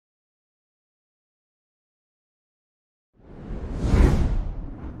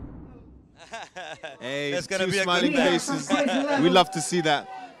Hey, That's gonna two be a smiling good faces. We love to see that.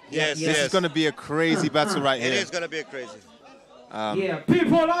 Yes, This is going to be a crazy battle right here. It is going to be a crazy.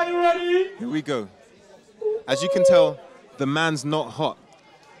 People, are you ready? Here we go. As you can tell, the man's not hot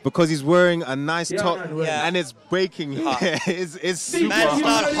because he's wearing a nice top and it's breaking here. It's super Man's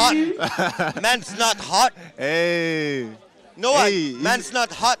not hot. Man's not hot. Hey. No, hey, man's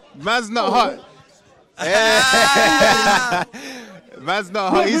not hot. Man's not hot. Hey. Man's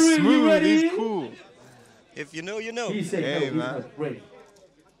not hot. He's smooth. He's cool. If you know, you know. He said hey, no, man. Ready.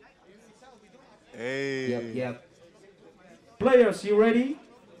 Hey. Yep. Players, you ready?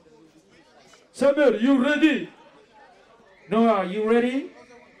 Samir, you ready? Noah, you ready?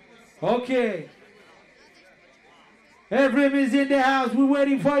 Okay. Everyone is in the house. We're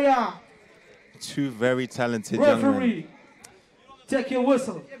waiting for ya. Two very talented young men. Referee, take your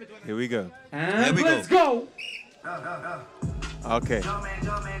whistle. Here we go. And let's go. Okay.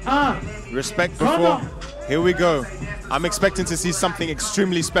 Respect before. Here we go. I'm expecting to see something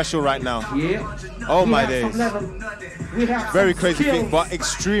extremely special right now. Yeah. Oh my days. Very crazy thing, but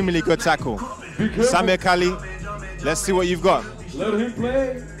extremely good tackle. Samir Kali, let's see what you've got. Let him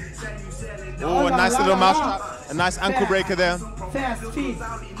play. Oh, a nice little mousetrap. A nice ankle breaker there. Fast feet.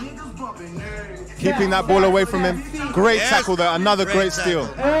 Keeping that ball away from him. Great tackle there. Another great steal.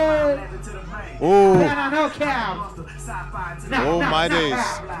 Oh. Oh my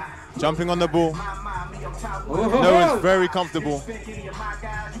days. Jumping on the ball. No, it's very comfortable.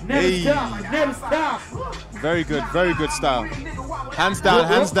 Hey. Very good style. Hands down,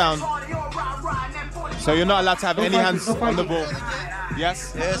 hands down. So you're not allowed to have any hands on the ball.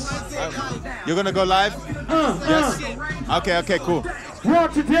 Yes? Yes. You're gonna go live? Yes? Okay, cool.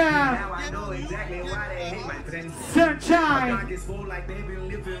 Rotterdam. Sunshine.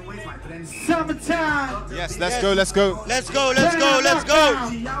 Summertime. Yes, let's go. Let's go.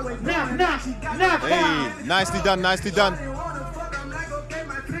 Hey, nicely done.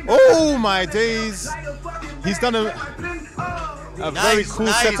 Oh my days. He's done a very cool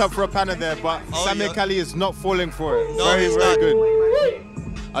setup for a PANNA there, but Samir Kali is not falling for it. No, very not. good.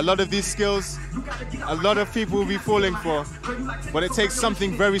 A lot of these skills, a lot of people will be falling for, but it takes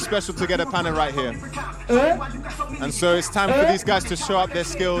something very special to get a PANNA right here. And so it's time for these guys to show up their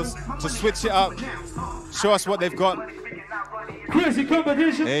skills, to switch it up, show us what they've got. Crazy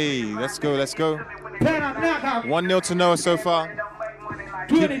competition. Hey, let's go. PANNA knockout. 1-0 to Noah so far.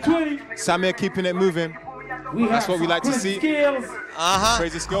 2020. Samir keeping it moving. That's what we like to see.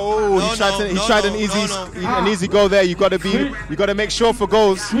 Crazy skill. Oh, he tried an easy goal there. You got to make sure for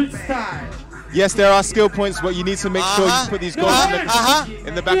goals. Yes, there are skill points, but you need to make sure you put these goals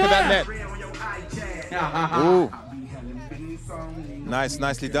in the back of that net. Oh,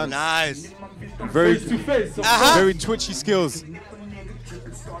 nicely done. Nice. Very twitchy skills.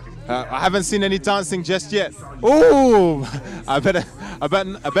 I haven't seen any dancing just yet. Oh, I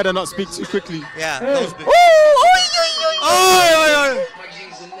better not speak too quickly. Yeah. Don't speak.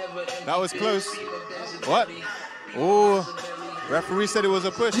 That was close. What? Oh, referee said it was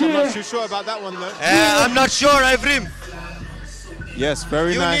a push. I'm not too sure about that one though. I'm not sure, Evrim. Yes,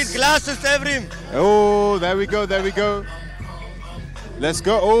 very nice. You need glasses, Evrim. Oh, there we go. Let's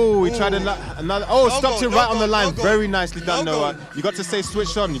go. Oh, he tried another. Oh, stopped it right on the line. Very nicely done, Noah. You got to stay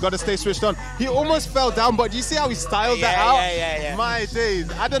switched on. He almost fell down, but you see how he styled that out? Yeah. My days.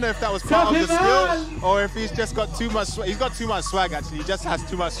 I don't know if that was part of the skill or if he's just got too much swag. He's got too much swag, actually. He just has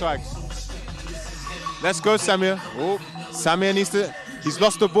too much swag. Let's go, Samir. Oh, Samir needs to. He's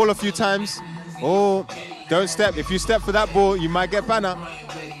lost the ball a few times. Oh, don't step. If you step for that ball, you might get PANNA.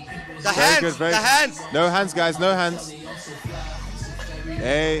 The hands. No hands, guys. No hands.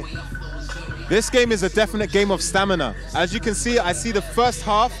 Hey, this game is a definite game of stamina. As you can see, I see the first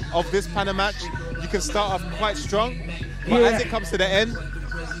half of this PANNA match. You can start off quite strong, but as it comes to the end,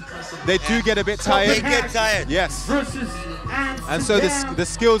 they do get a bit tired. They get tired. Yes. And so the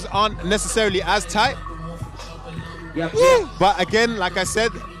skills aren't necessarily as tight. But again, like I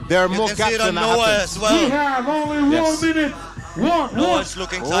said, there are more gaps than that Noah happens. as well. We have only 1 minute. Noah's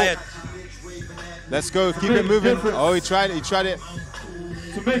looking tired. Let's go. Keep it moving. Oh, he tried it.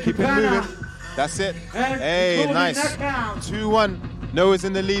 To make Keep it moving. That's it. Hey, nice. 2-1. Noah's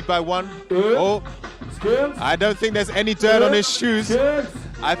in the lead by 1. Oh, I don't think there's any dirt on his shoes.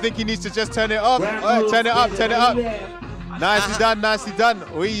 I think he needs to just turn it up. Turn it up. Nicely done.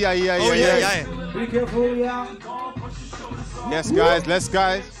 Oh, yeah. Be careful, yeah. Yes, guys. Let's,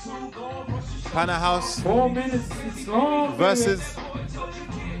 guys. PANNA House. 4 minutes. It's long. Versus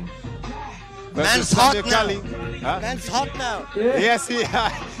Man's hot now. Kali. Man's hot now. Yes, the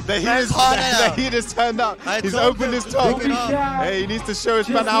heat is turned up. He's opened his top. Hey, he needs to show his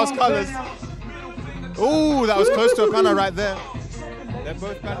PANNA House colors. Oh, that was close to a PANNA right there. They're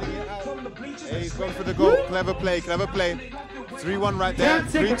both batting it out. Hey, he's gone for the goal. Clever play, clever play. 3-1 right there.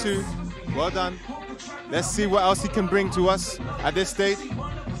 3-2. Well done. Let's see what else he can bring to us at this stage.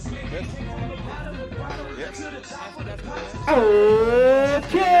 Yes. Yes.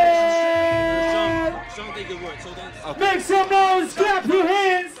 Okay. Make some noise, clap your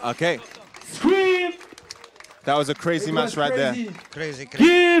hands. Okay. Scream. That was a crazy match right there. Crazy.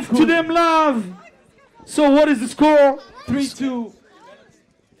 Give to them love. So what is the score? 3-2.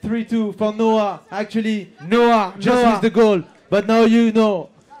 3-2 for Noah. Actually, Noah just missed the goal. But now you know.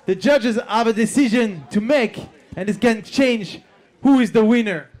 The judges have a decision to make, and it can change who is the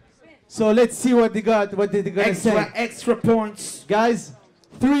winner. So let's see what they got, what they're gonna say. Extra points. Guys,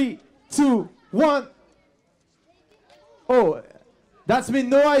 3, 2, 1. Oh, that's mean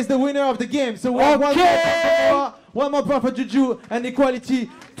Noah is the winner of the game. So we have one more point for Juju, and equality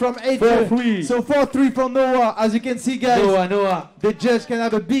from 8-3. So 4-3 for Noah. As you can see, guys, Noah. The judge can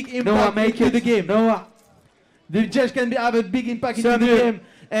have a big impact into the game. The judge can have a big impact into the game,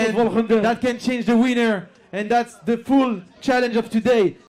 and that can change the winner. And that's the full challenge of today.